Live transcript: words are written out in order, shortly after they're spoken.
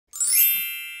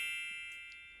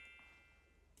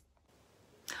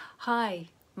Hi,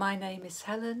 my name is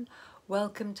Helen.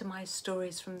 Welcome to my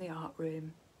Stories from the Art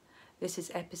Room. This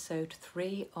is episode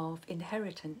 3 of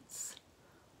Inheritance,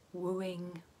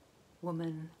 Wooing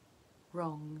Woman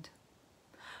Wronged,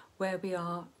 where we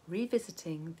are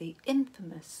revisiting the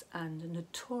infamous and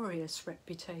notorious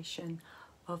reputation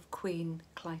of Queen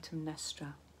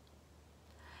Clytemnestra.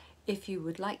 If you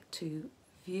would like to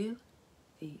view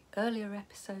the earlier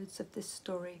episodes of this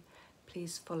story,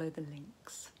 please follow the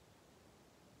links.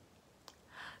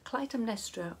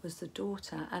 Clytemnestra was the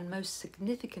daughter and most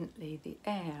significantly the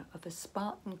heir of a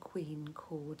Spartan queen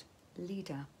called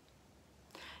Leda.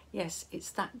 Yes,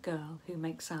 it's that girl who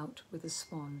makes out with a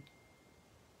swan.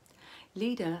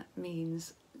 Leda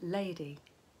means lady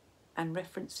and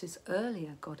references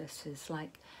earlier goddesses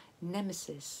like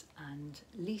Nemesis and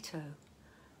Leto,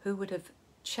 who would have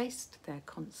chased their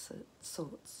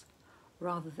consorts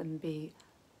rather than be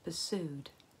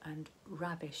pursued and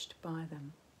ravished by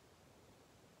them.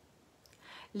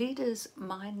 Leda's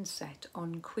mindset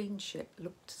on queenship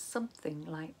looked something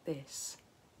like this.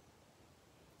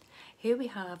 Here we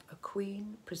have a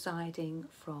queen presiding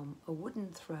from a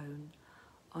wooden throne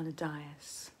on a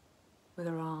dais, with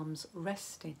her arms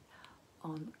resting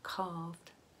on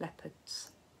carved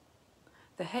leopards.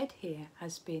 The head here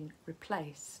has been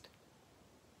replaced.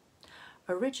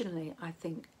 Originally, I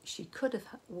think she could have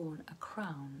worn a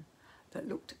crown that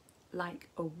looked like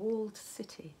a walled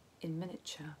city in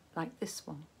miniature, like this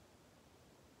one.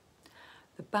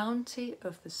 The bounty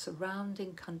of the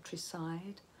surrounding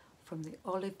countryside, from the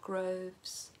olive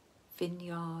groves,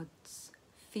 vineyards,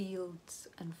 fields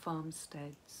and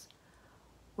farmsteads,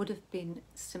 would have been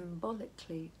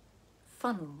symbolically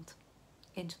funneled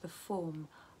into the form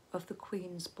of the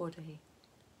Queen's body,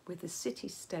 with the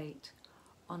city-state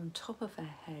on top of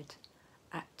her head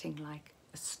acting like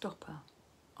a stopper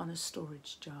on a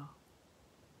storage jar.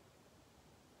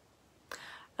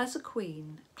 As a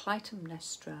queen,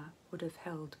 Clytemnestra would have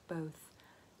held both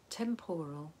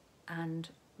temporal and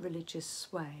religious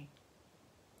sway,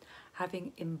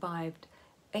 having imbibed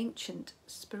ancient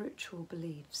spiritual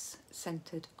beliefs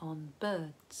centred on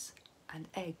birds and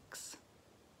eggs.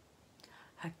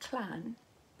 Her clan,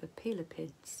 the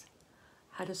Pimlicos,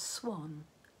 had a swan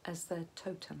as their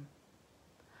totem,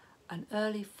 an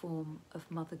early form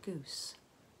of Mother Goose,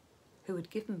 who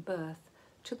had given birth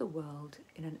to the world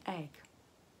in an egg.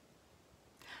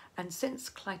 And since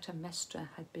Clytemnestra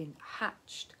had been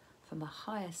hatched from a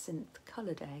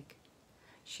hyacinth-coloured egg,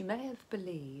 she may have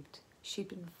believed she'd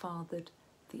been fathered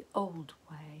the old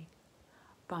way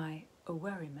by a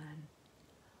wherryman,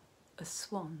 a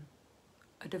swan,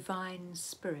 a divine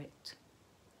spirit.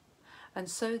 And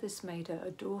so this made her a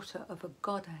daughter of a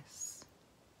goddess,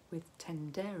 with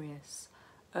Tendarius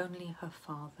only her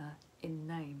father in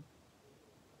name.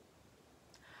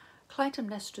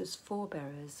 Clytemnestra's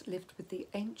forebearers lived with the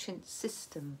ancient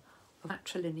system of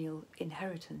matrilineal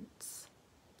inheritance,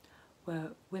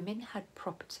 where women had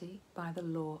property by the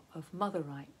law of mother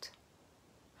right.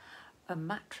 A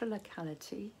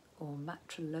matrilocality, or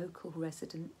matrilocal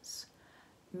residence,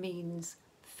 means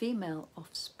female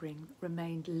offspring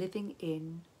remained living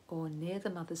in or near the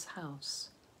mother's house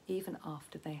even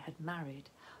after they had married,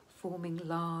 forming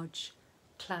large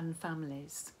clan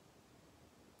families.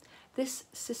 This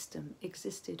system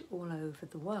existed all over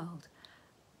the world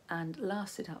and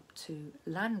lasted up to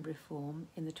land reform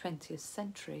in the 20th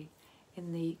century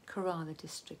in the Kerala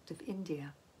district of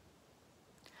India.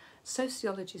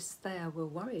 Sociologists there were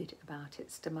worried about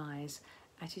its demise,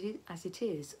 as it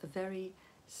is a very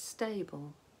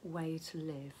stable way to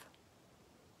live.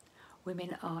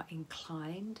 Women are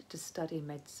inclined to study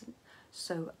medicine,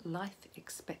 so life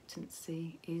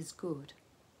expectancy is good.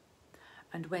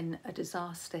 And when a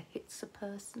disaster hits a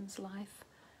person's life,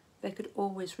 they could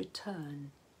always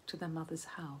return to their mother's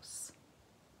house.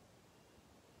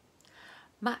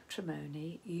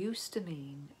 Matrimony used to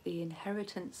mean the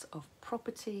inheritance of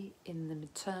property in the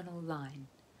maternal line,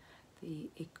 the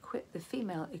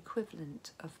female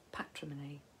equivalent of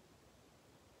patrimony.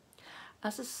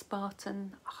 As a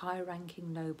Spartan,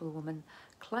 high-ranking noblewoman,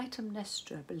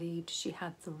 Clytemnestra believed she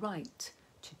had the right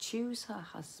to choose her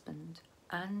husband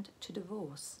and to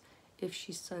divorce if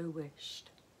she so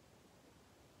wished.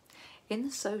 In the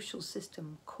social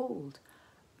system called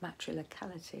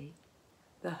matrilocality,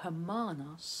 the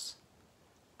hermanos,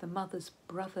 the mother's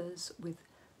brothers with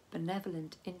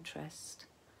benevolent interest,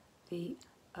 the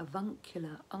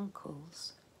avuncular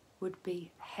uncles, would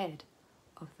be head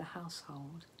of the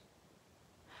household.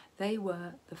 They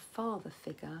were the father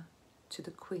figure to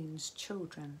the queen's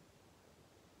children,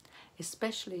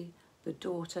 especially the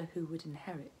daughter who would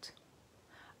inherit,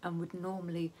 and would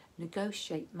normally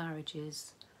negotiate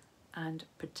marriages and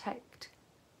protect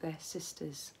their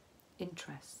sister's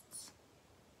interests.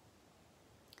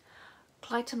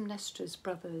 Clytemnestra's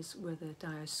brothers were the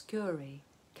Dioscuri,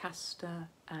 Castor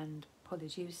and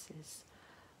Polydeuces,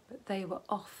 but they were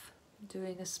off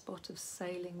doing a spot of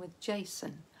sailing with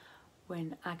Jason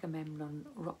when Agamemnon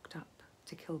rocked up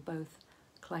to kill both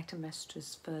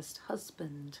Clytemnestra's first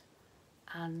husband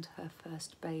and her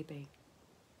first baby.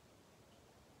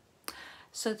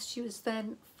 So she was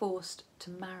then forced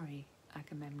to marry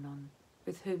Agamemnon,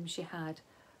 with whom she had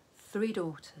 3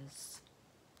 daughters: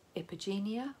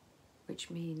 Iphigenia, which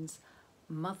means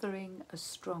mothering a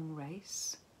strong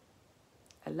race;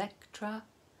 Electra,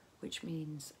 which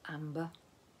means amber;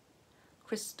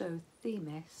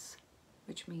 Christothemis,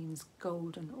 which means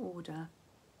golden order;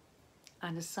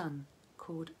 and a son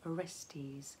called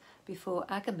Orestes, before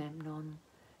Agamemnon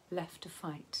left to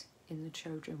fight in the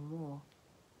Trojan War.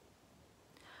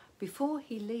 Before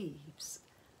he leaves,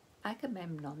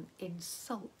 Agamemnon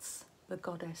insults the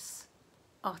goddess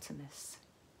Artemis,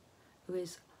 who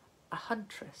is a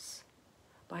huntress,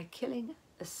 by killing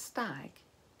a stag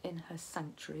in her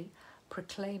sanctuary,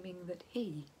 proclaiming that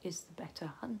he is the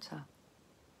better hunter.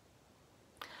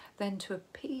 Then, to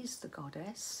appease the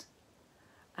goddess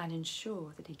and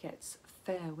ensure that he gets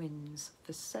fair winds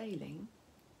for sailing,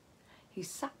 he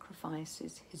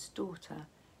sacrifices his daughter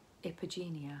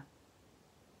Iphigenia.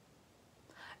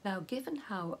 Now, given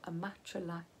how a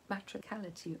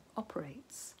matricality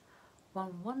operates,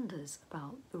 one wonders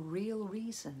about the real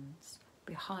reasons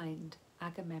behind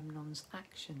Agamemnon's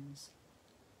actions.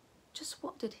 Just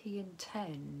what did he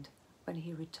intend when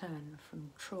he returned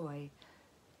from Troy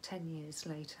 10 years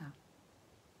later?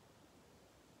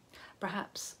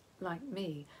 Perhaps, like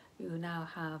me, you now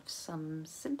have some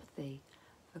sympathy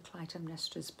for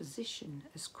Clytemnestra's position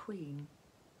as queen.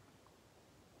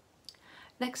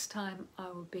 Next time I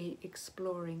will be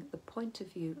exploring the point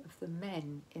of view of the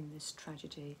men in this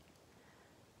tragedy.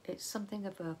 It's something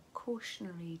of a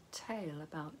cautionary tale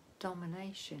about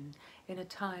domination in a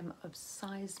time of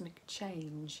seismic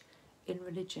change in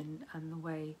religion and the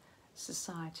way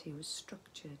society was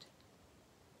structured.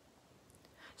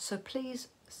 So please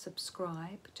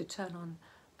subscribe to turn on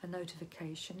a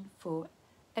notification for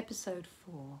episode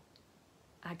 4,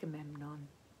 Agamemnon.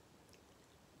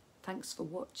 Thanks for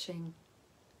watching,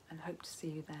 and hope to see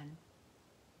you then.